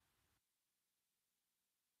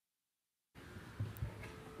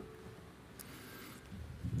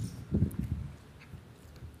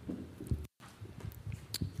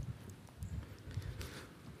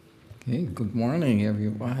Okay, good morning,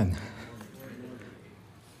 everyone.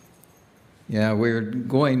 Yeah, we're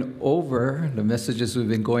going over, the messages we've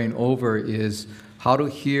been going over is how to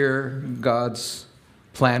hear God's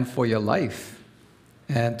plan for your life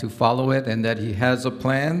and to follow it, and that He has a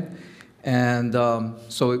plan. And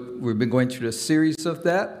so we've been going through a series of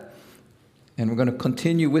that, and we're going to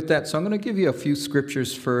continue with that. So I'm going to give you a few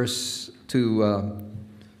scriptures first to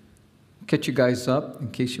catch you guys up in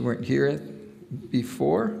case you weren't here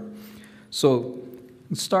before. So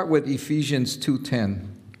let's start with Ephesians 2:10.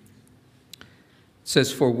 It says,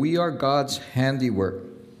 "For we are God's handiwork,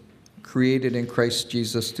 created in Christ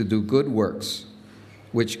Jesus to do good works,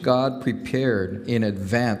 which God prepared in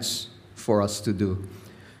advance for us to do."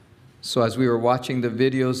 So as we were watching the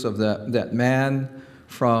videos of that man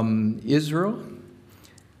from Israel,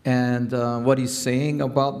 and what he's saying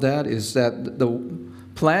about that is that the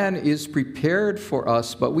plan is prepared for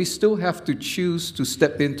us, but we still have to choose to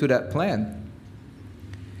step into that plan.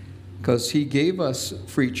 Because He gave us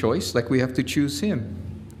free choice, like we have to choose Him.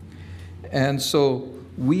 And so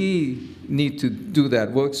we need to do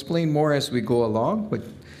that. We'll explain more as we go along, but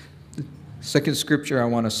the second scripture I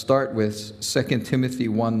want to start with, 2 Timothy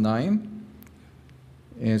 1:9.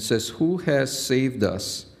 And it says, "Who has saved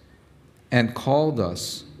us and called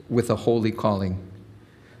us with a holy calling."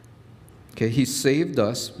 Okay, He saved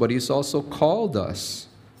us, but He's also called us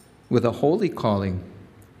with a holy calling,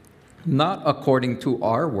 not according to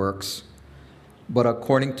our works, but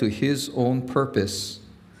according to His own purpose.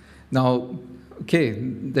 Now, okay,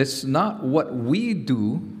 that's not what we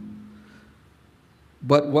do,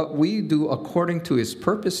 but what we do according to His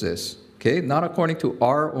purposes. Okay, not according to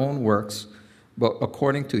our own works, but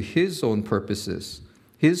according to His own purposes,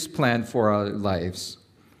 His plan for our lives,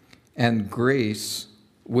 and grace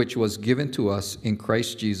which was given to us in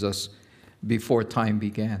Christ Jesus before time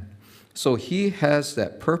began. So He has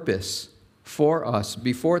that purpose for us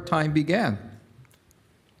before time began.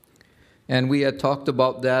 And we had talked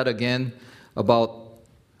about that again, about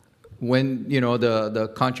when,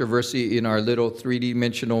 the controversy in our little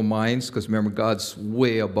three-dimensional minds, because remember, God's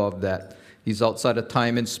way above that. He's outside of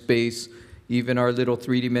time and space. Even our little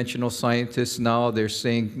three-dimensional scientists now, they're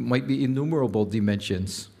saying might be innumerable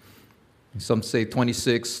dimensions. Some say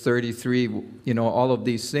 26, 33, all of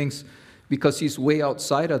these things, because He's way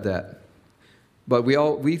outside of that. But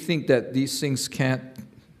we think that these things can't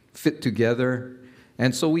fit together.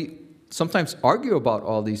 And so we sometimes argue about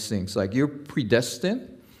all these things, like you're predestined,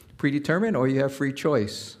 predetermined, or you have free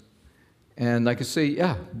choice. And I can say,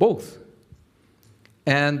 yeah, both.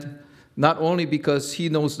 And not only because He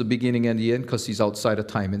knows the beginning and the end, because He's outside of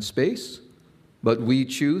time and space, but we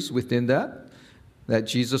choose within that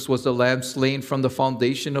Jesus was the Lamb slain from the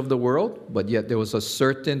foundation of the world, but yet there was a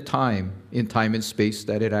certain time in time and space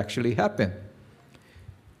that it actually happened.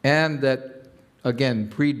 And that, again,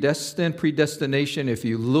 predestination, if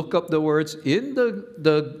you look up the words in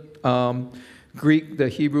the Greek, the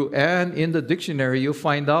Hebrew, and in the dictionary, you'll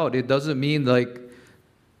find out it doesn't mean like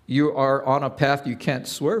you are on a path you can't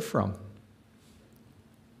swerve from.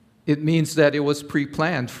 It means that it was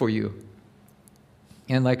pre-planned for you.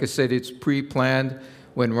 And like I said, it's pre-planned.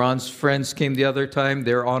 When Ron's friends came the other time,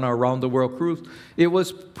 they're on a round-the-world cruise. It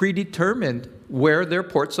was predetermined where their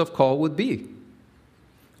ports of call would be,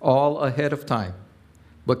 all ahead of time.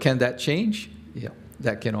 But can that change? Yeah,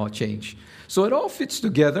 that can all change. So it all fits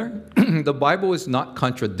together. The Bible is not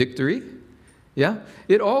contradictory. Yeah,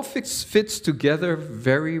 it all fits together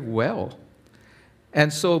very well.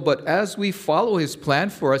 And so, but as we follow His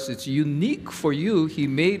plan for us, it's unique for you. He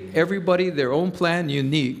made everybody their own plan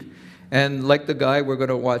unique. And like the guy, we're going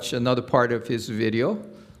to watch another part of his video.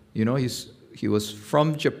 He was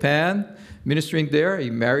from Japan, ministering there. He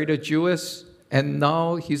married a Jewess, and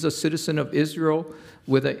now he's a citizen of Israel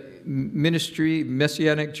with a ministry,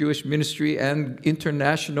 Messianic Jewish ministry, and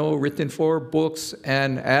international, written 4 books.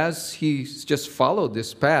 And as he's just followed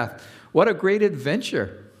this path, what a great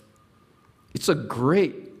adventure. It's a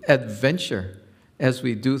great adventure as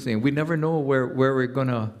we do things. We never know where we're going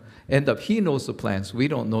to end up. He knows the plans. We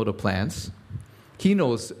don't know the plans. He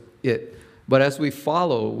knows it. But as we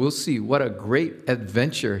follow, we'll see what a great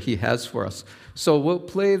adventure He has for us. So we'll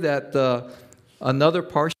play that another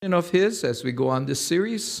portion of His as we go on this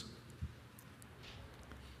series.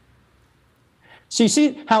 So you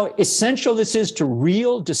see how essential this is to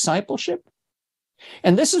real discipleship?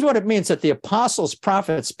 And this is what it means that the apostles,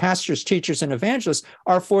 prophets, pastors, teachers, and evangelists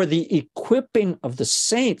are for the equipping of the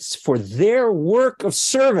saints for their work of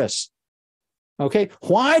service. Okay.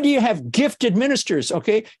 Why do you have gifted ministers?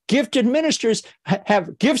 Okay. Gifted ministers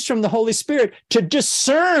have gifts from the Holy Spirit to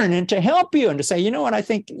discern and to help you and to say, you know what, I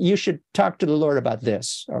think you should talk to the Lord about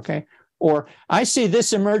this. Okay. Or I see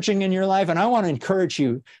this emerging in your life and I want to encourage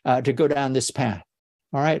you to go down this path.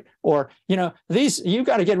 All right. Or, you know, you've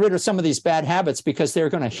got to get rid of some of these bad habits because they're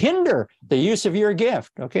going to hinder the use of your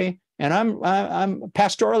gift. Okay. And I'm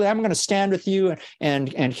pastorally, I'm going to stand with you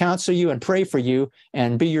and counsel you and pray for you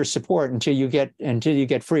and be your support until you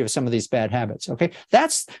get free of some of these bad habits. Okay.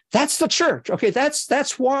 That's the church. Okay.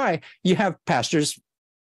 That's why you have pastors,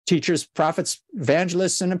 teachers, prophets,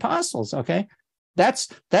 evangelists, and apostles. Okay. That's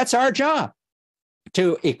our job,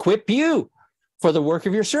 to equip you for the work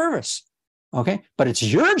of your service. Okay. But it's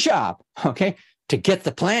your job, okay, to get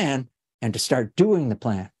the plan and to start doing the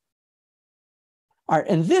plan. All right.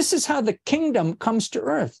 And this is how the kingdom comes to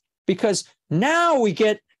earth, because now we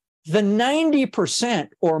get the 90%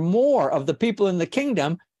 or more of the people in the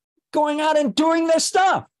kingdom going out and doing their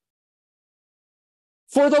stuff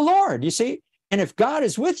for the Lord, you see? And if God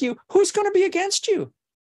is with you, who's going to be against you?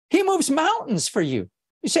 He moves mountains for you.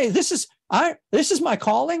 You say, this is my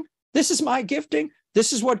calling. This is my gifting.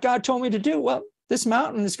 This is what God told me to do. Well, this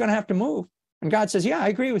mountain is going to have to move. And God says, yeah, I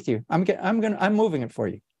agree with you. I'm moving it for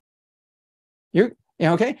you. You're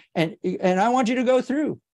okay. And I want you to go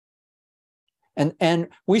through. And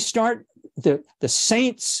we start, the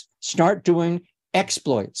saints start doing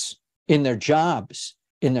exploits in their jobs,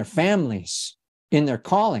 in their families, in their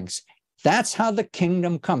callings. That's how the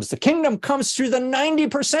kingdom comes. The kingdom comes through the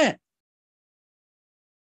 90%.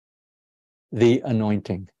 The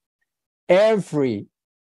anointing. Every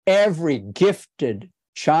gifted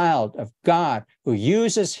child of God who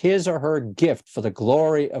uses his or her gift for the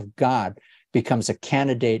glory of God becomes a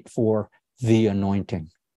candidate for the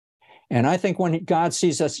anointing. And I think when God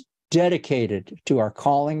sees us dedicated to our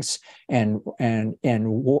callings and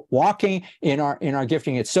walking in our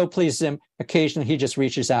gifting, it so pleases him. Occasionally, he just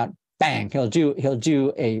reaches out, bang! He'll do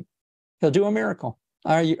a miracle.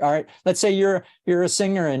 All right. Let's say you're a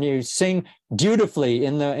singer and you sing beautifully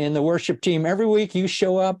in the worship team. Every week you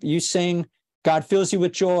show up, you sing. God fills you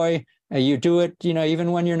with joy. You do it,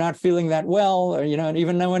 even when you're not feeling that well, or,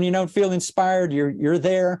 even when you don't feel inspired, you're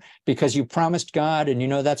there because you promised God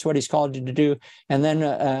and that's what he's called you to do. And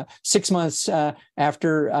then 6 months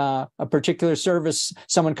after a particular service,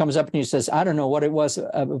 someone comes up and he says, I don't know what it was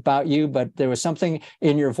about you, but there was something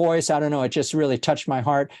in your voice. I don't know. It just really touched my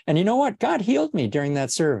heart. And you know what? God healed me during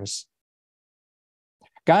that service.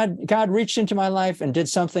 God reached into my life and did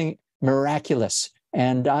something miraculous.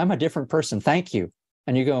 And I'm a different person. Thank you.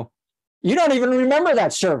 And you go, you don't even remember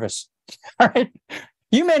that service, all right?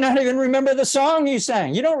 You may not even remember the song you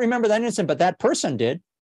sang. You don't remember that instant, but that person did,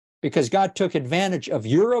 because God took advantage of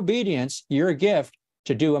your obedience, your gift,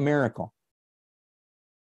 to do a miracle.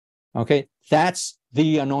 Okay, that's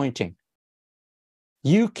the anointing.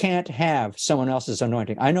 You can't have someone else's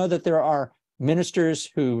anointing. I know that there are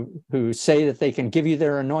ministers who say that they can give you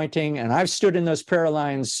their anointing, and I've stood in those prayer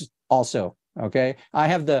lines also, okay? I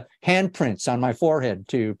have the handprints on my forehead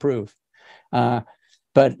to prove.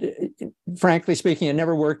 But frankly speaking, it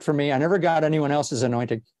never worked for me. I never got anyone else's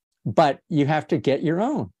anointing, but you have to get your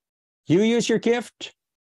own. You use your gift,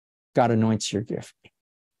 God anoints your gift.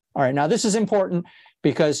 All right, now this is important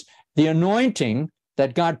because the anointing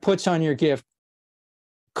that God puts on your gift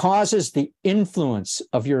causes the influence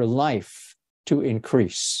of your life to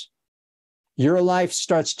increase. Your life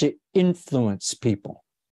starts to influence people,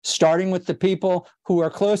 starting with the people who are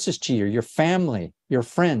closest to you, your family, your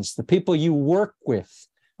friends, the people you work with,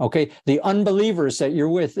 okay? The unbelievers that you're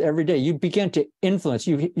with every day, you begin to influence.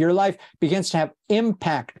 Your life begins to have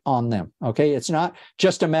impact on them, okay? It's not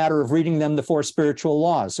just a matter of reading them the 4 spiritual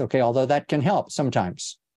laws, okay? Although that can help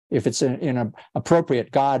sometimes if it's in an appropriate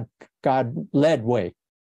God-led way,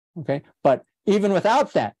 okay? But even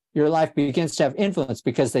without that, your life begins to have influence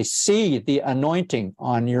because they see the anointing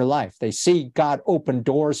on your life. They see God open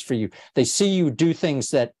doors for you. They see you do things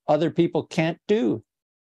that other people can't do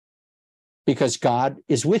because God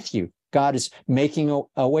is with you. God is making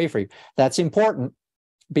a way for you. That's important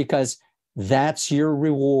because that's your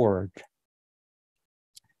reward.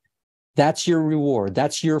 That's your reward.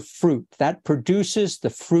 That's your fruit. That produces the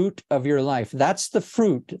fruit of your life. That's the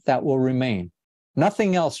fruit that will remain.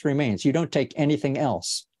 Nothing else remains. You don't take anything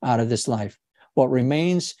else out of this life. What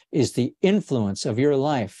remains is the influence of your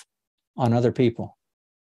life on other people.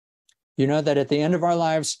 You know that at the end of our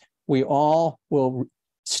lives, we all will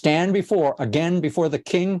stand before the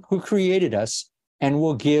King who created us and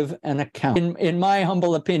will give an account. In my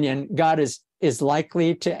humble opinion, God is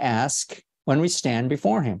likely to ask when we stand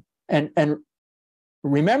before him. And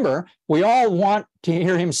remember, we all want to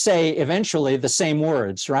hear him say eventually the same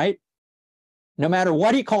words, right? No matter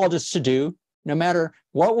what he called us to do, no matter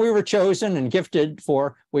what we were chosen and gifted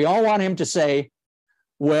for, we all want him to say,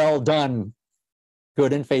 well done,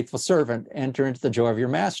 good and faithful servant, enter into the joy of your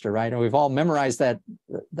master, right? And we've all memorized that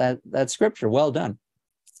scripture, well done.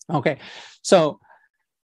 Okay, so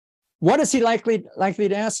what is he likely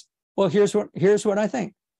to ask? Well, here's what I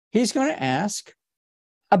think. He's going to ask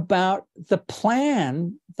about the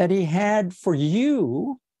plan that he had for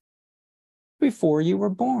you before you were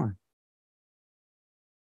born.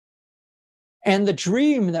 And the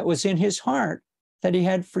dream that was in his heart that he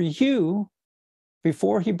had for you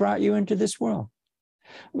before he brought you into this world.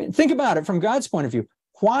 I mean, think about it from God's point of view.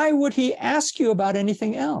 Why would he ask you about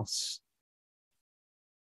anything else?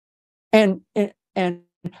 And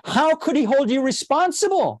how could he hold you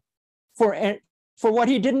responsible for what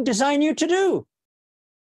he didn't design you to do?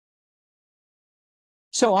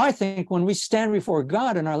 So I think when we stand before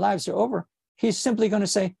God and our lives are over, he's simply going to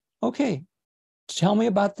say, okay, tell me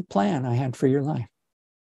about the plan I had for your life.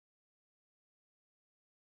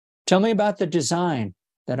 Tell me about the design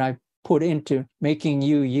that I put into making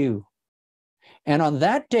you you. And on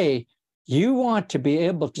that day, you want to be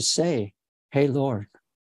able to say, hey, Lord,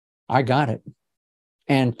 I got it.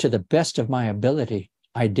 And to the best of my ability,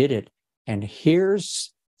 I did it. And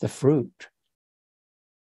here's the fruit.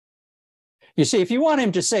 You see, if you want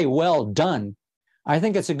him to say, well done, I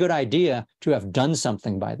think it's a good idea to have done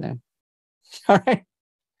something by then. All right?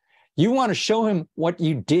 You want to show him what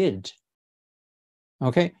you did.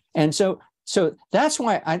 Okay? And so that's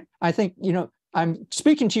why I think, I'm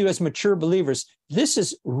speaking to you as mature believers. This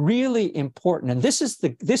is really important. And this is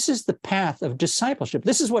the path of discipleship.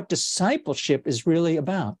 This is what discipleship is really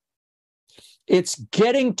about. It's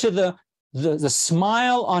getting to the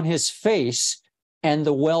smile on his face and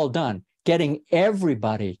the well done, getting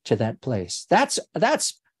everybody to that place. That's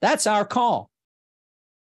our call.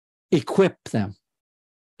 Equip them,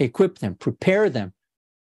 prepare them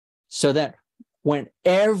so that when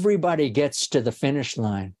everybody gets to the finish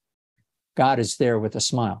line, God is there with a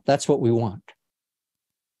smile. That's what we want.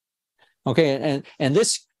 Okay, and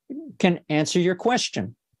this can answer your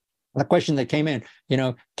question. The question that came in,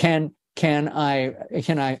 can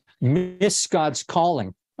I miss God's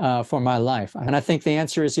calling for my life? And I think the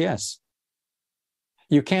answer is yes.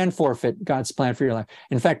 You can forfeit God's plan for your life.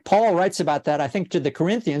 In fact, Paul writes about that, I think, to the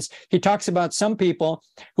Corinthians. He talks about some people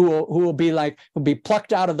who will be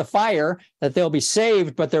plucked out of the fire, that they'll be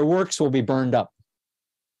saved, but their works will be burned up.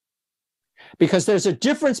 Because there's a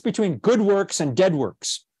difference between good works and dead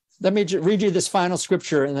works. Let me read you this final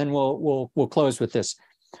scripture, and then we'll close with this.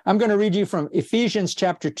 I'm going to read you from Ephesians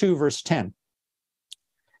chapter 2, verse 10.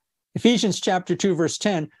 Ephesians chapter 2, verse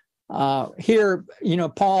 10. Here,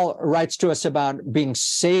 Paul writes to us about being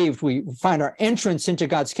saved. We find our entrance into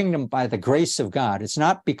God's kingdom by the grace of God. It's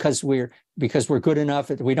not because we're good enough.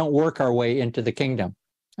 We don't work our way into the kingdom.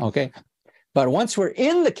 Okay. But once we're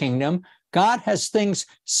in the kingdom, God has things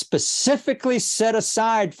specifically set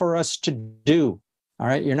aside for us to do. All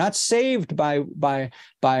right. You're not saved by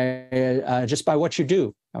just by what you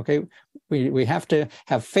do. Okay. We have to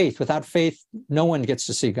have faith. Without faith, no one gets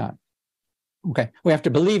to see God. Okay, we have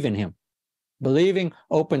to believe in him. Believing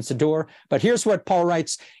opens the door. But here's what Paul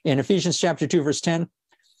writes in Ephesians chapter 2, verse 10.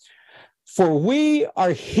 For we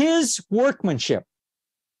are his workmanship,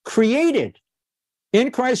 created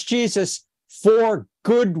in Christ Jesus for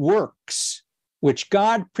good works, which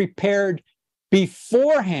God prepared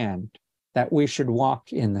beforehand that we should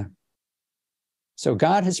walk in them. So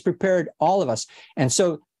God has prepared all of us. And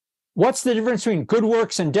so what's the difference between good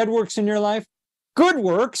works and dead works in your life? Good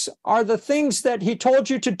works are the things that he told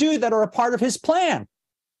you to do that are a part of his plan.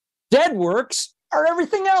 Dead works are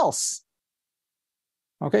everything else.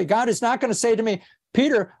 Okay, God is not going to say to me,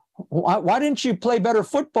 Peter, why didn't you play better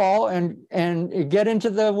football and get into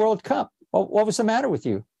the World Cup? What was the matter with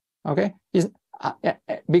you? Okay,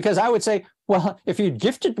 because I would say, well, if you'd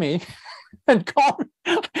gifted me and called,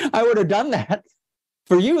 I would have done that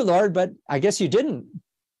for you, Lord, but I guess you didn't.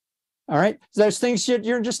 All right. There's things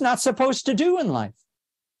you're just not supposed to do in life.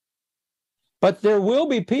 But there will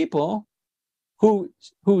be people who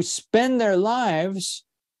spend their lives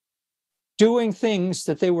doing things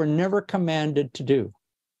that they were never commanded to do.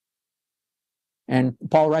 And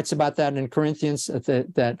Paul writes about that in Corinthians,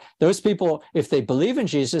 that those people, if they believe in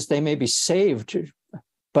Jesus, they may be saved,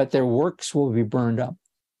 but their works will be burned up.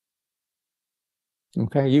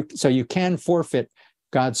 Okay. So you can forfeit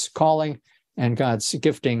God's calling and God's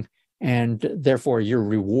gifting, and therefore your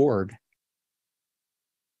reward.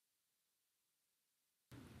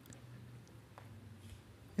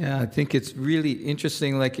 Yeah, I think it's really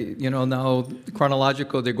interesting. Like, now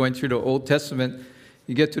chronological, they're going through the Old Testament.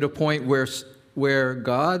 You get to the point where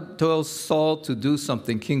God tells Saul to do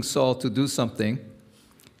something, King Saul to do something,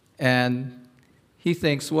 and he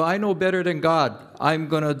thinks, well, I know better than God. I'm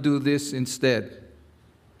going to do this instead.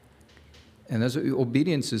 And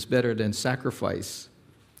obedience is better than sacrifice.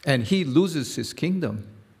 And he loses his kingdom.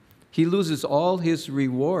 He loses all his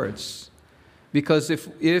rewards. Because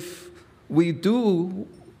if we do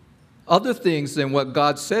other things than what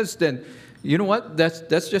God says, then you know what?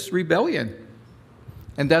 That's just rebellion.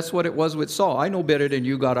 And that's what it was with Saul. I know better than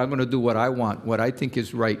you, God. I'm going to do what I want, what I think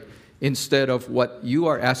is right, instead of what you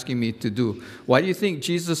are asking me to do. Why do you think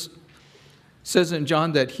Jesus says in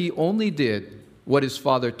John that he only did what his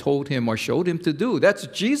Father told him or showed him to do? That's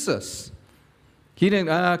Jesus. He didn't,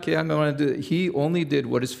 okay, I'm going to do it. He only did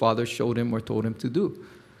what his Father showed him or told him to do.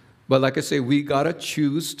 But like I say, we got to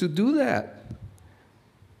choose to do that.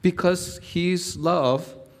 Because he's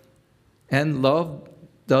love, and love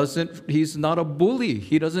he's not a bully.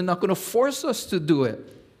 He's not going to force us to do it.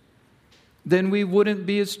 Then we wouldn't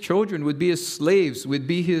be his children, we'd be his slaves, we'd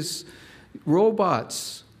be his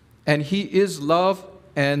robots. And he is love,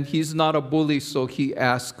 and he's not a bully, so he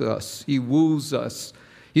asks us, he woos us.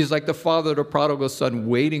 He's like the father of the prodigal son,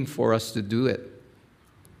 waiting for us to do it.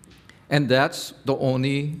 And that's the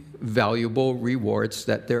only valuable rewards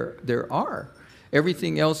that there are.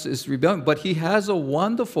 Everything else is rebellion. But he has a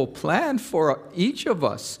wonderful plan for each of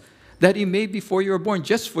us that he made before you were born,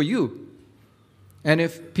 just for you. And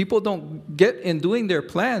if people don't get in doing their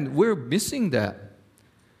plan, we're missing that.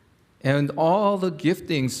 And all the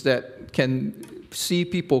giftings that can see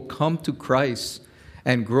people come to Christ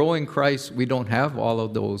and grow in Christ, we don't have all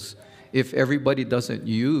of those if everybody doesn't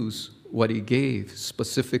use what he gave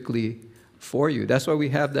specifically for you. That's why we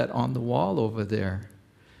have that on the wall over there.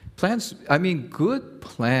 Plans, good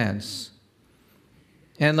plans.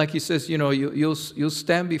 And like he says, you'll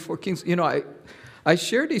stand before kings. I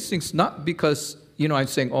share these things not because, I'm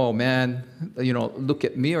saying, oh man, look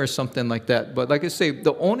at me or something like that. But like I say,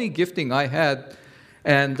 the only gifting I had,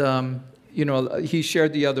 and, he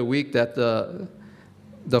shared the other week that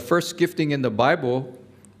the first gifting in the Bible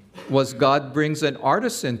was God brings an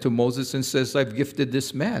artisan to Moses and says, I've gifted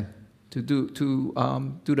this man to do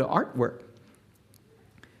the artwork.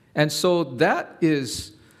 And so that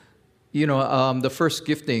is, the first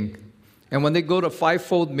gifting. And when they go to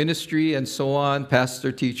fivefold ministry and so on,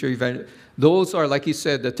 pastor, teacher, evangelist, those are, like he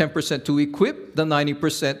said, the 10% to equip the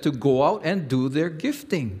 90% to go out and do their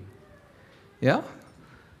gifting. Yeah?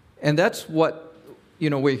 And that's what,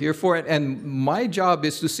 we're here for. And my job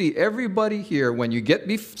is to see everybody here, when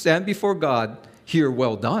you stand before God, hear,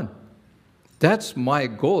 well done. That's my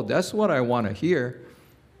goal. That's what I want to hear.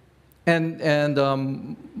 And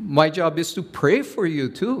my job is to pray for you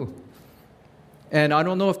too. And I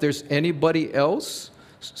don't know if there's anybody else.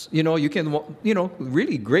 You can,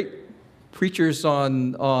 really great preachers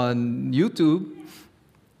on YouTube.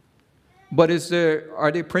 But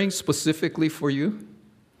are they praying specifically for you?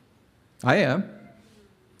 I am.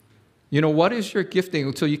 What is your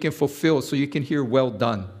gifting so you can fulfill, so you can hear well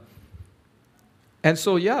done? And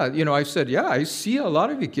so, I said, I see a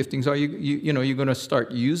lot of your giftings. Are you're going to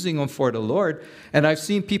start using them for the Lord? And I've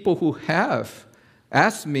seen people who have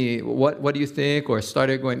asked me, what do you think? Or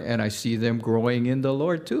started going, and I see them growing in the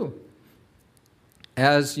Lord too.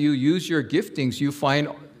 As you use your giftings, you find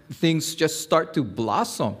things just start to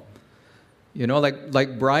blossom.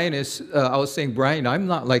 Like Brian is, I was saying, Brian, I'm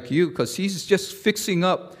not like you, because he's just fixing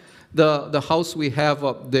up the house we have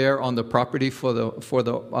up there on the property for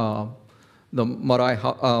the Marai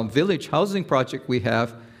Village housing project we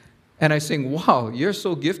have. And I'm saying, wow, you're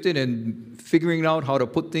so gifted in figuring out how to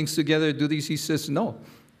put things together, do these. He says, no,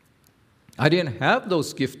 I didn't have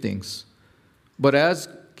those giftings. But as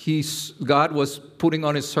God was putting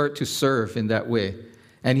on his heart to serve in that way,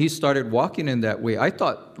 and he started walking in that way, I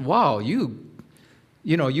thought, wow, you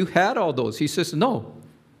had all those. He says, no.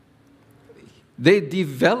 They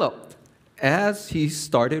developed as he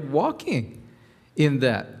started walking in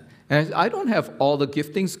that. And I don't have all the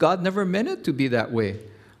giftings. God never meant it to be that way.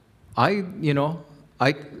 I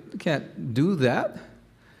can't do that.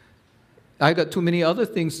 I got too many other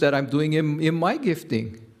things that I'm doing in my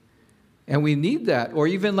gifting. And we need that. Or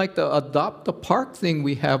even like the Adopt a Park thing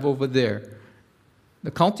we have over there. The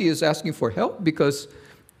county is asking for help because,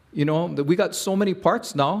 we got so many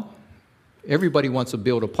parks now. Everybody wants to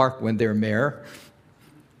build a park when they're mayor.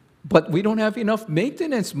 But we don't have enough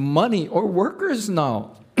maintenance money or workers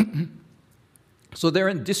now. So they're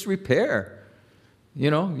in disrepair. You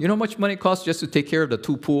know how much money it costs just to take care of the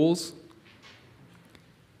 2 pools?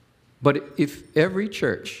 But if every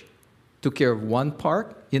church took care of one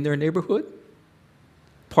park in their neighborhood,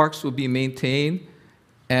 parks would be maintained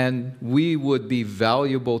and we would be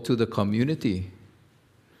valuable to the community.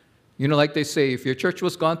 You know, like they say, if your church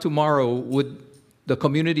was gone tomorrow, would the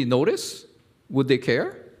community notice? Would they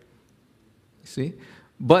care? See?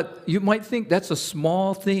 But you might think that's a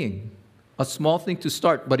small thing to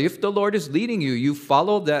start. But if the Lord is leading you, you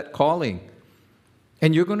follow that calling.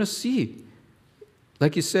 And you're going to see,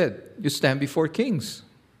 like you said, you stand before kings.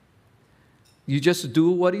 You just do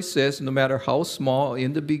what he says, no matter how small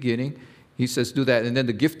in the beginning. He says, do that. And then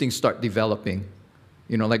the giftings start developing.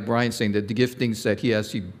 You know, like Brian's saying, that the giftings that he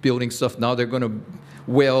has, he's building stuff. Now they're going to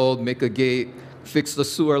weld, make a gate, fix the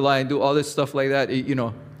sewer line, do all this stuff like that. You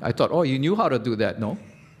know, I thought, oh, you knew how to do that. No.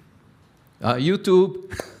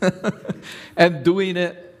 YouTube and doing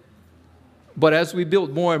it. But as we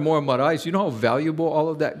build more and more marais, you know how valuable all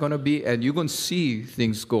of that going to be? And you're going to see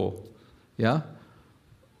things go. Yeah?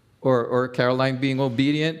 Or Caroline being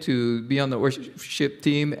obedient to be on the worship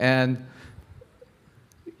team, and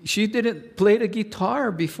she didn't play the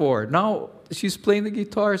guitar before. Now she's playing the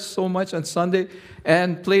guitar so much on Sunday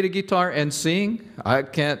and play the guitar and sing. I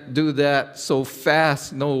can't do that so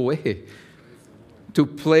fast, no way. To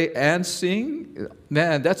play and sing,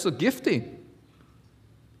 man, that's a gifting,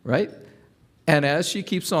 right? And as she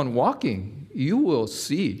keeps on walking, you will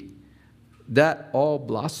see that all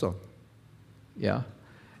blossom, yeah,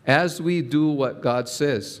 as we do what God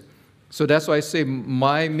says. So that's why I say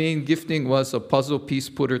my main gifting was a puzzle piece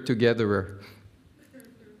putter togetherer.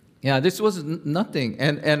 Yeah, this was nothing.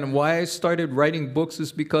 And why I started writing books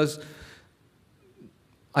is because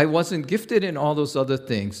I wasn't gifted in all those other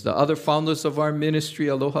things. The other founders of our ministry,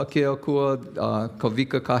 Aloha Keakua,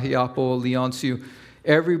 Kavika Kahiapo, Leoncio,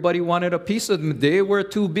 everybody wanted a piece of them. They were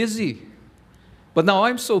too busy. But now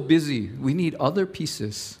I'm so busy. We need other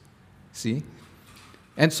pieces. See?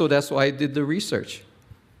 And so that's why I did the research.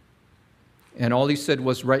 And all he said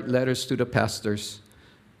was write letters to the pastors.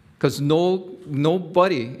 Because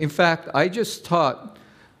nobody, in fact, I just taught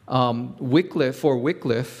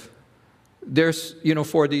Wycliffe, there's, you know,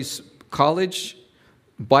 for these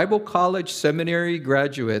Bible college seminary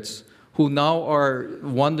graduates who now are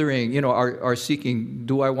wondering, you know, are seeking,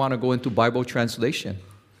 do I want to go into Bible translation?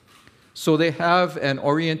 So they have an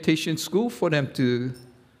orientation school for them to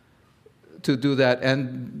do that.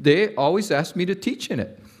 And they always ask me to teach in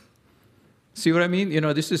it. See what I mean? You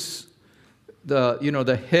know, this is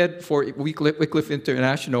the head for Wycliffe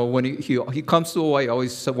International. When he comes to Hawaii,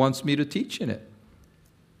 always wants me to teach in it.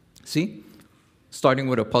 See? Starting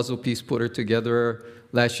with a puzzle piece putter together.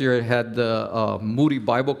 Last year I had the Moody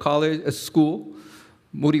Bible College School,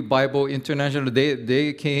 Moody Bible International.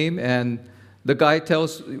 They came, and the guy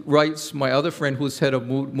writes, my other friend who's head of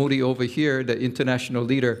Moody over here, the international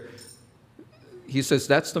leader, he says,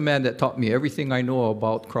 that's the man that taught me everything I know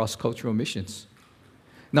about cross-cultural missions.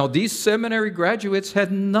 Now, these seminary graduates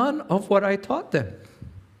had none of what I taught them.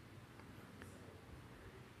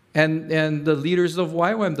 And the leaders of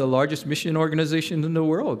YWAM, the largest mission organization in the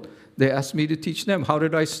world, they asked me to teach them. How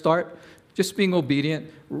did I start? Just being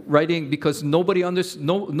obedient, writing, because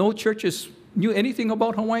no churches knew anything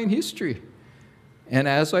about Hawaiian history. And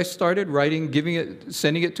as I started writing,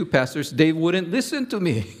 sending it to pastors, they wouldn't listen to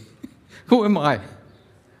me. Who am I?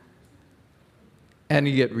 And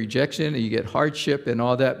you get rejection, and you get hardship and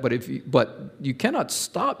all that, but you cannot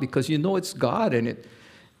stop because you know it's God, and it,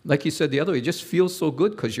 like you said the other way, it just feels so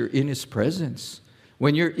good because you're in His presence.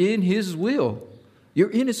 When you're in His will,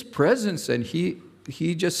 you're in His presence, and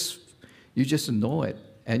you just know it,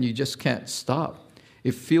 and you just can't stop.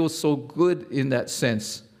 It feels so good in that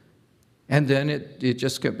sense. And then it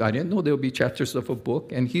just kept, I didn't know there would be chapters of a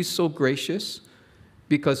book, and He's so gracious,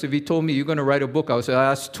 because if He told me you're going to write a book, I would say,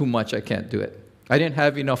 that's too much, I can't do it. I didn't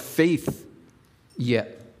have enough faith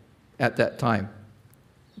yet at that time.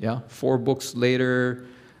 Yeah, 4 books later.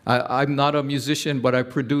 I'm not a musician, but I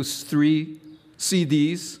produced 3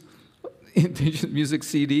 CDs, music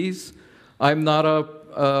CDs. I'm not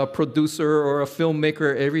a producer or a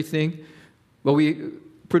filmmaker, everything. But we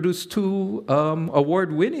produced 2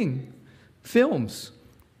 award-winning films.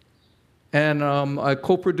 And I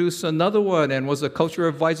co-produced another one and was a cultural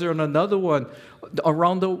advisor on another one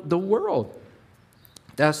around the world.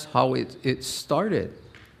 That's how it started.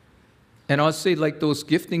 And I'll say, like those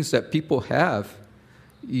giftings that people have,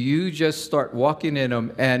 you just start walking in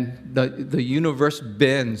them, and the universe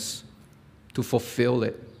bends to fulfill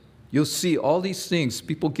it. You'll see all these things,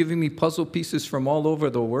 people giving me puzzle pieces from all over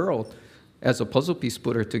the world as a puzzle piece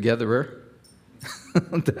putter togetherer.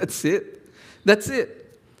 That's it. That's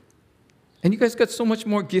it. And you guys got so much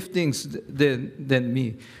more giftings than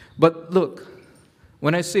me. But look,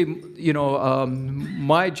 when I say,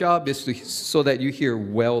 my job is so that you hear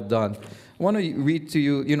well done. I want to read to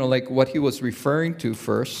you, like what he was referring to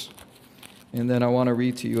first. And then I want to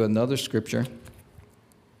read to you another scripture.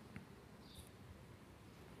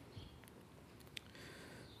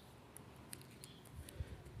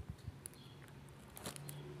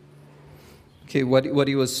 Okay, what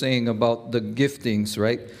he was saying about the giftings,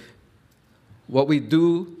 right? What we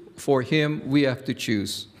do for him, we have to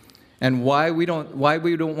choose. And why we don't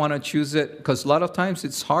want to choose it? Because a lot of times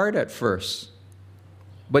it's hard at first.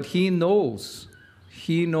 But he knows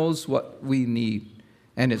what we need.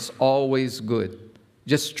 And it's always good.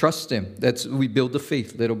 Just trust him. We build the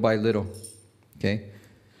faith little by little. Okay?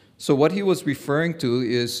 So what he was referring to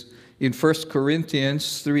is in 1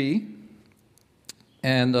 Corinthians 3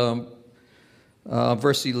 and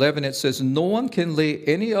verse 11, it says, "No one can lay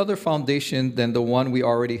any other foundation than the one we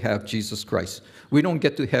already have, Jesus Christ." We don't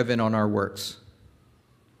get to heaven on our works.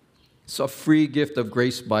 It's a free gift of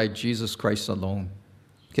grace by Jesus Christ alone.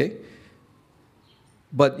 Okay?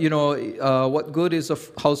 But, what good is a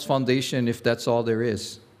house foundation if that's all there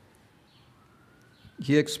is?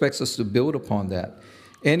 He expects us to build upon that.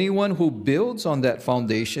 Anyone who builds on that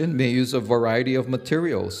foundation may use a variety of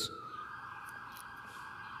materials.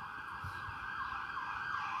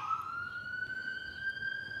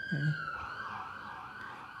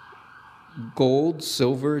 Gold,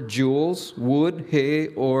 silver, jewels, wood, hay,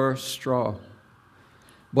 or straw.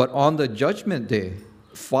 But on the judgment day,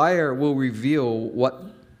 fire will reveal what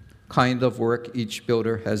kind of work each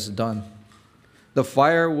builder has done. The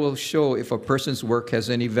fire will show if a person's work has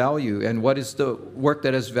any value. And what is the work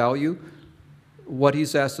that has value? What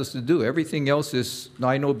he's asked us to do. Everything else is,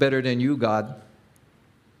 I know better than you, God.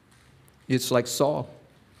 It's like Saul.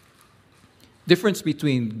 Difference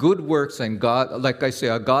between good works and God, like I say,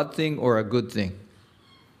 a God thing or a good thing.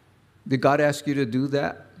 Did God ask you to do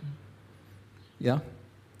that? Yeah?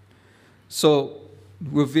 So,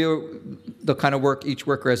 reveal the kind of work each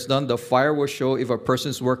worker has done. The fire will show if a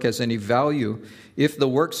person's work has any value. If the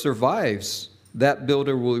work survives, that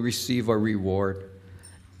builder will receive a reward.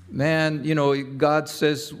 Man, God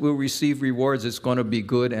says we'll receive rewards. It's going to be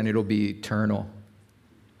good and it'll be eternal.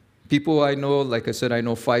 People I know, like I said, I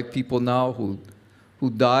know 5 people now who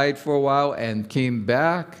died for a while and came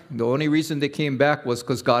back. The only reason they came back was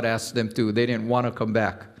because God asked them to. They didn't want to come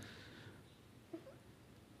back.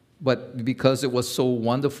 But because it was so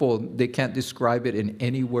wonderful, they can't describe it in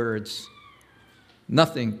any words.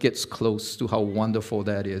 Nothing gets close to how wonderful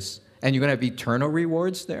that is. And you're going to have eternal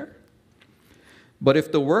rewards there? But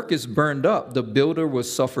if the work is burned up, the builder will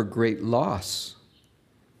suffer great loss.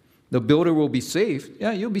 The builder will be saved.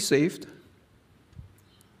 Yeah, you'll be saved.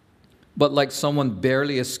 But like someone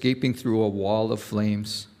barely escaping through a wall of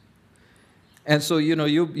flames. And so,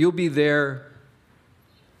 you'll be there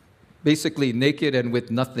basically naked and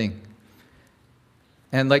with nothing.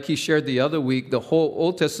 And like he shared the other week, the whole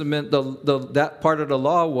Old Testament, that part of the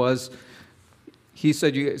law was, he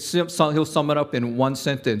said, he'll sum it up in one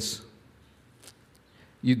sentence.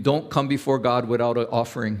 You don't come before God without an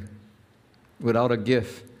offering, without a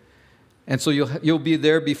gift. And so you'll be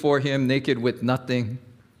there before him naked with nothing.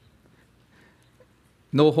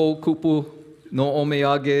 No hokupu, no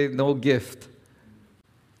omeyage, no gift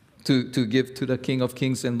to give to the King of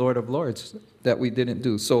Kings and Lord of Lords that we didn't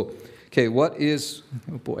do. So, okay, we'll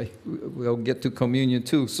get to communion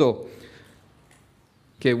too. So,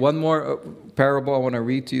 okay, one more parable I want to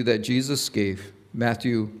read to you that Jesus gave,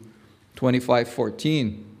 Matthew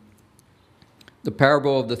 25:14. The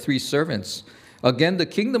parable of the 3 servants. Again, the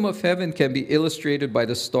kingdom of heaven can be illustrated by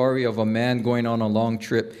the story of a man going on a long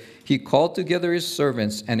trip. He called together his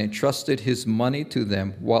servants and entrusted his money to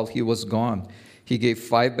them while he was gone. He gave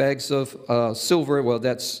 5 bags of silver. Well,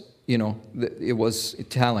 that's, it was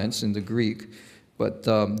talents in the Greek, but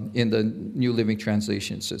in the New Living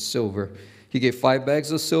Translation it says silver. He gave 5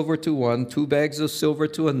 bags of silver to one, 2 bags of silver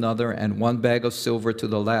to another, and 1 bag of silver to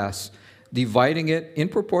the last, dividing it in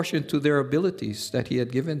proportion to their abilities that he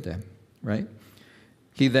had given them, right?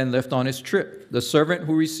 He then left on his trip. The servant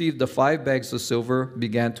who received the 5 bags of silver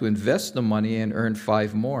began to invest the money and earned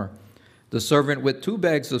 5 more. The servant with 2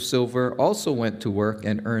 bags of silver also went to work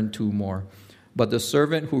and earned 2 more. But the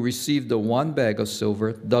servant who received the 1 bag of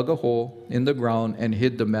silver dug a hole in the ground and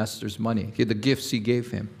hid the master's money, hid the gifts he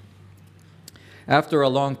gave him. After a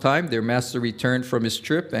long time, their master returned from his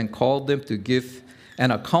trip and called them to give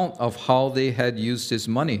an account of how they had used his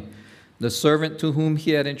money. The servant to whom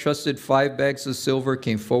he had entrusted 5 bags of silver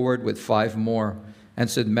came forward with 5 more and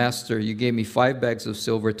said, "Master, you gave me 5 bags of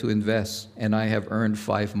silver to invest, and I have earned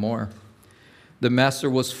 5 more." The master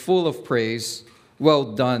was full of praise, Well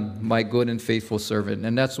done, my good and faithful servant.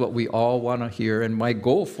 And that's what we all want to hear, and my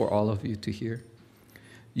goal for all of you to hear.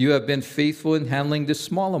 You have been faithful in handling this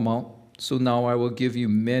small amount, so now I will give you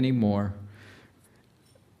many more.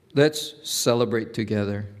 Let's celebrate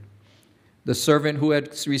together. The servant who had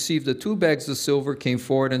received the 2 bags of silver came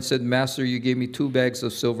forward and said, Master, you gave me 2 bags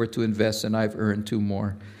of silver to invest, and I've earned 2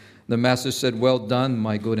 more. The master said, well done,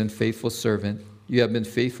 my good and faithful servant. You have been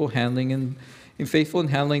faithful in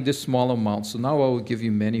handling this small amount, so now I will give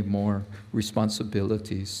you many more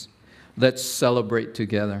responsibilities. Let's celebrate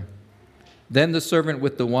together. Then the servant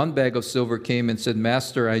with the 1 bag of silver came and said,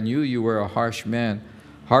 Master, I knew you were a harsh man,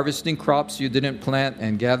 harvesting crops you didn't plant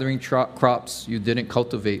and gathering crops you didn't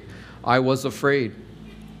cultivate. I was afraid.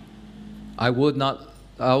 I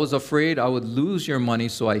was afraid I would lose your money,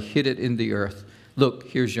 so I hid it in the earth. Look,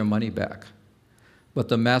 here's your money back. But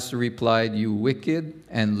the master replied, you wicked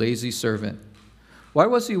and lazy servant. Why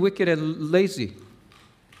was he wicked and lazy?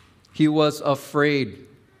 He was afraid.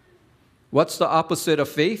 What's the opposite of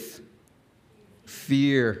faith?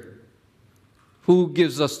 Fear. Who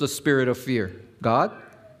gives us the spirit of fear? God?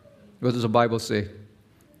 What does the Bible say?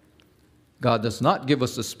 God does not give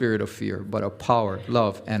us the spirit of fear, but of power,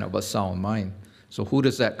 love, and of a sound mind. So who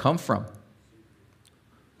does that come from?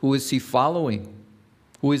 Who is he following?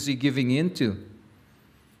 Who is he giving into?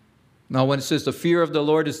 Now, when it says the fear of the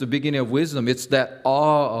Lord is the beginning of wisdom, it's that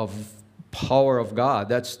awe of power of God.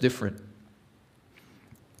 That's different.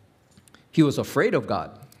 He was afraid of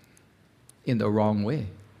God in the wrong way.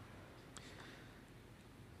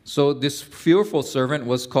 So this fearful servant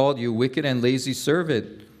was called, you wicked and lazy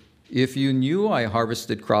servant. If you knew I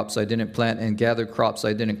harvested crops I didn't plant and gathered crops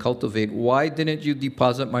I didn't cultivate, why didn't you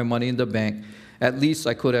deposit my money in the bank? At least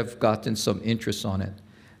I could have gotten some interest on it.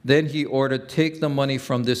 Then he ordered, take the money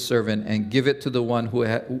from this servant and give it to the one who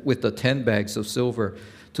with the 10 bags of silver.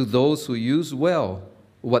 To those who use well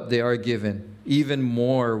what they are given, even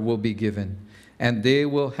more will be given, and they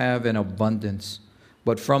will have an abundance.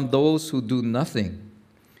 But from those who do nothing,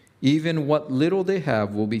 even what little they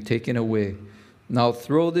have will be taken away. Now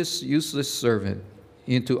throw this useless servant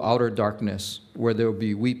into outer darkness, where there will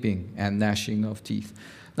be weeping and gnashing of teeth.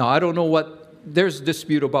 Now I don't know there's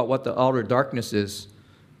dispute about what the outer darkness is.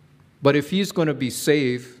 But if he's going to be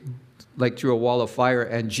saved, like through a wall of fire,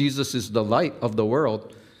 and Jesus is the light of the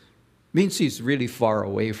world, means he's really far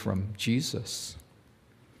away from Jesus.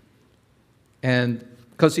 And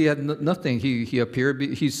because he had nothing,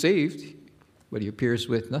 he's saved, but he appears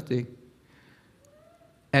with nothing.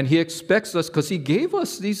 And he expects us, because he gave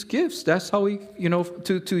us these gifts. That's how he,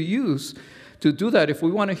 to use, to do that. If we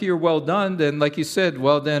want to hear well done, then like he said,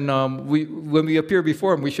 when we appear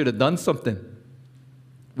before him, we should have done something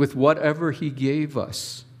with whatever he gave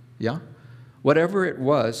us. Yeah? Whatever it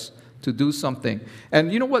was, to do something.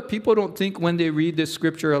 And you know what people don't think when they read this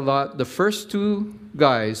scripture a lot? The first 2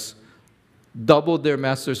 guys doubled their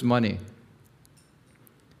master's money.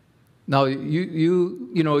 Now,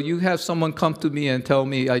 you have someone come to me and tell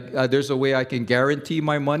me, there's a way I can guarantee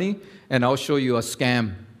my money, and I'll show you a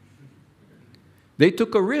scam. They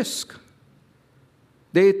took a risk.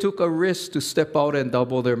 They took a risk to step out and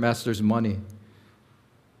double their master's money.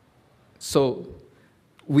 So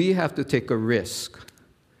we have to take a risk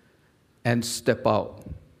and step out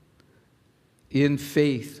in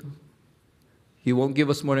faith. He won't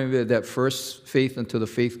give us more than that first faith until the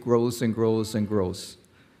faith grows and grows and grows.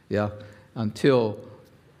 Yeah, until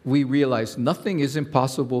we realize nothing is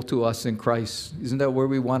impossible to us in Christ. Isn't that where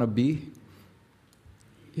we want to be?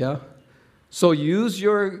 Yeah. So use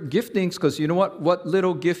your giftings, because you know what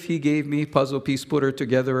little gift he gave me, puzzle piece putter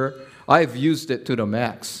together, I've used it to the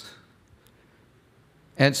max.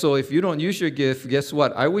 And so if you don't use your gift, guess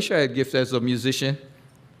what? I wish I had gifts as a musician.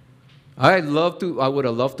 I would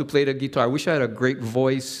have loved to play the guitar. I wish I had a great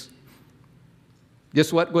voice.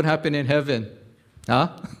 Guess what would happen in heaven? Huh?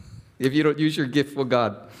 If you don't use your gift for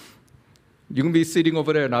God. You're going to be sitting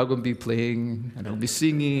over there, and I'm going to be playing, and I'll be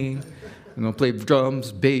singing. I'm going to play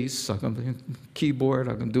drums, bass, I'm going to play keyboard,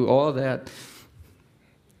 I'm going to do all that.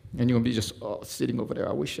 And you're going to be just sitting over there.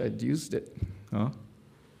 I wish I'd used it. Huh?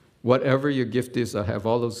 Whatever your gift is, I have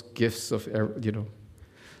all those gifts of,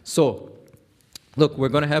 So, look, we're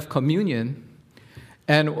going to have communion.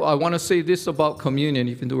 And I want to say this about communion,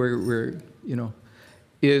 even though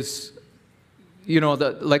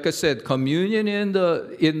like I said, communion in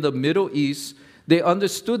the Middle East, they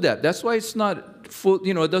understood that. That's why it's not full,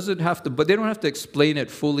 it doesn't have to, but they don't have to explain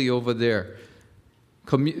it fully over there.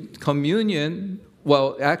 Communion,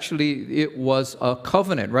 well, actually, it was a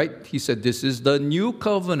covenant, right? He said, this is the new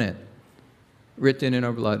covenant written in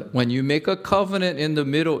our blood. When you make a covenant in the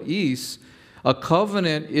Middle East, A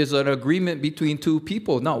covenant is an agreement between two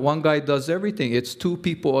people. Not one guy does everything. It's two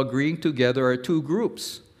people agreeing together, or two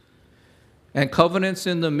groups. And covenants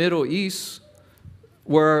in the Middle East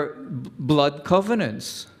were blood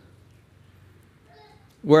covenants,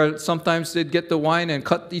 where sometimes they'd get the wine and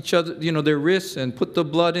cut each other, their wrists, and put the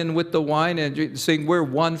blood in with the wine and saying, we're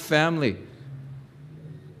one family.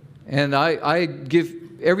 And I give,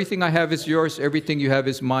 everything I have is yours, everything you have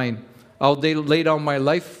is mine. I'll lay down my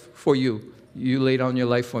life for you. You lay down your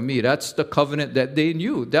life for me. That's the covenant that they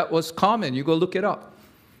knew. That was common. You go look it up.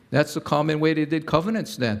 That's the common way they did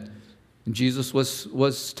covenants then. And Jesus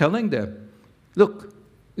was telling them, look,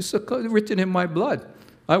 it's written in my blood.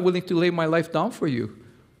 I'm willing to lay my life down for you.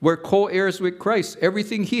 We're co-heirs with Christ.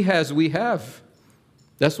 Everything he has, we have.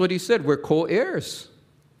 That's what he said. We're co-heirs.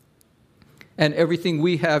 And everything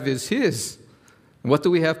we have is his. What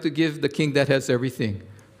do we have to give the king that has everything?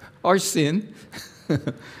 Our sin.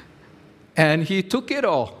 And he took it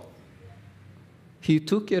all. He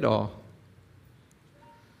took it all.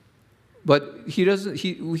 But he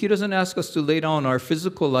doesn't ask us to lay down our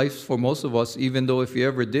physical lives for most of us, even though if we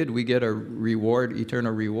ever did, we get a reward,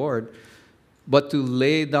 eternal reward. But to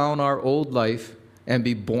lay down our old life and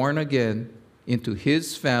be born again into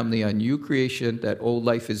his family, a new creation. That old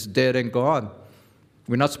life is dead and gone.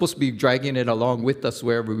 We're not supposed to be dragging it along with us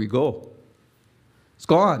wherever we go. It's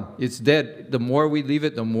gone. It's dead. The more we leave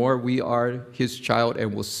it, the more we are his child,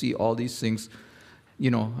 and we'll see all these things,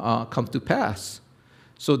 come to pass.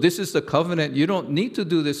 So this is the covenant. You don't need to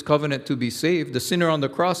do this covenant to be saved. The sinner on the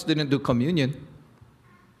cross didn't do communion.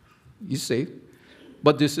 He's saved.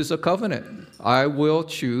 But this is a covenant. I will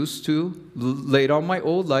choose to lay down my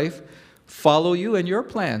old life, follow you and your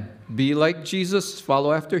plan. Be like Jesus,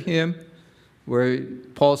 follow after him. Where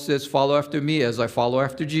Paul says, follow after me as I follow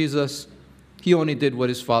after Jesus. He only did what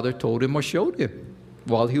his Father told him or showed him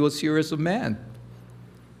while he was here as a man.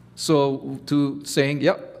 So to saying,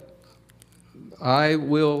 yep, I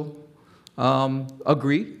will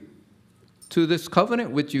agree to this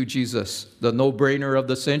covenant with you, Jesus, the no-brainer of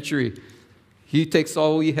the century. He takes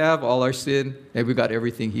all we have, all our sin, and we got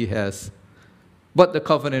everything he has. But the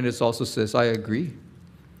covenant is also says, I agree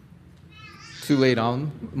to lay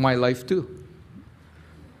down my life too,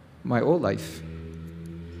 my old life.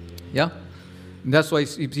 Yeah? And that's why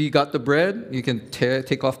if you got the bread, you can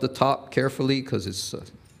take off the top carefully, because it's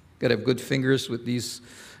got to have good fingers with these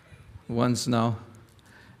ones now.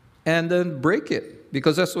 And then break it,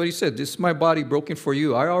 because that's what he said. This is my body broken for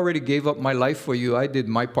you. I already gave up my life for you. I did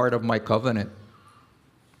my part of my covenant.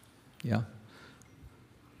 Yeah.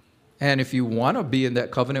 And if you want to be in that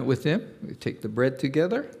covenant with him, we take the bread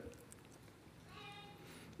together.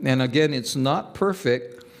 And again, it's not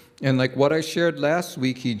perfect. And like what I shared last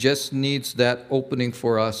week, he just needs that opening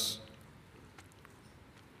for us.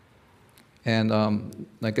 And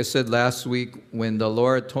like I said last week, when the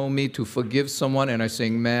Lord told me to forgive someone, and I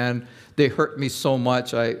saying, man, they hurt me so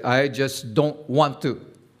much, I just don't want to.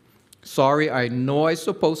 Sorry, I know I'm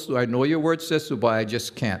supposed to. I know your word says to, but I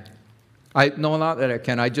just can't. No, not that I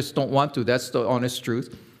can. I just don't want to. That's the honest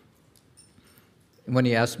truth. When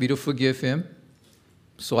he asked me to forgive him,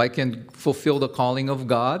 so I can fulfill the calling of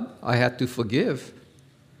God, I had to forgive.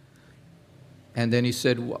 And then he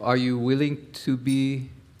said, are you willing to be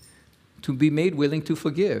made willing to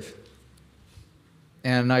forgive?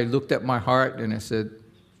 And I looked at my heart and I said,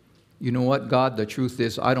 you know what, God, the truth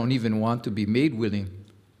is I don't even want to be made willing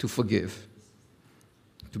to forgive.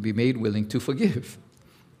 To be made willing to forgive.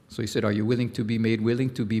 So he said, are you willing to be made willing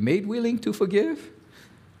to forgive?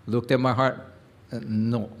 Looked at my heart,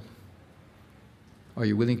 no. Are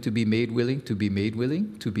you willing to be made willing to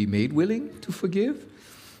forgive?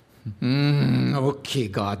 Okay,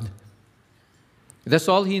 God. That's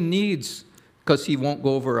all he needs, because he won't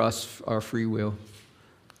go over our free will.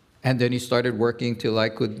 And then he started working till I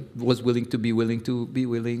was willing, then willing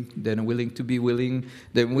to be willing,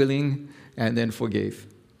 then willing, and then forgave.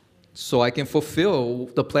 So I can fulfill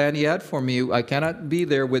the plan he had for me. I cannot be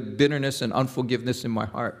there with bitterness and unforgiveness in my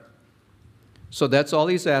heart. So that's all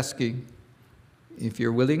he's asking. If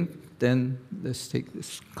you're willing, then let's take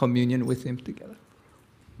this communion with him together.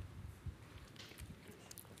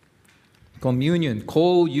 Communion,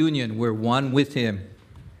 co-union, we're one with him.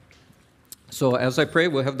 So as I pray,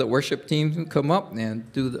 we'll have the worship team come up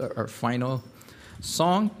and do our final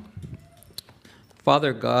song.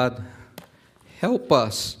 Father God, help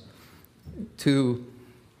us to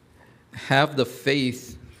have the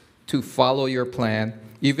faith to follow your plan,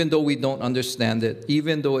 even though we don't understand it,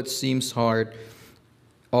 even though it seems hard.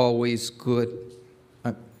 Always good.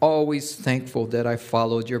 I'm always thankful that I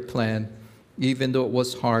followed your plan, even though it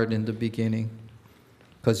was hard in the beginning.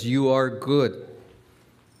 because you are good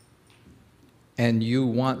and you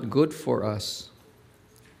want good for us.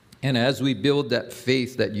 And as we build that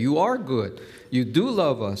faith that you are good, you do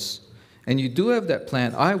love us, and you do have that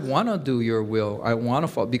plan, I want to do your will. I want to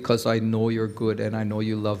follow because I know you're good and I know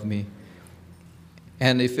you love me.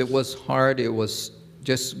 And if it was hard, it was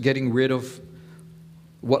just getting rid of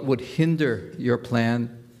what would hinder your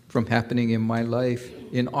plan from happening in my life,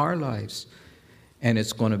 in our lives. And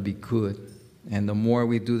it's going to be good. And the more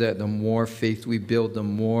we do that, the more faith we build, the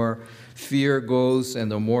more fear goes,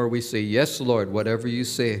 and the more we say, yes, Lord, whatever you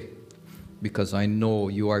say, because I know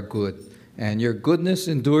you are good. And your goodness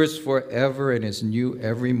endures forever and is new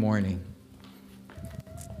every morning.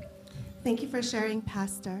 Thank you for sharing,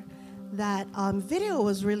 Pastor. That video was really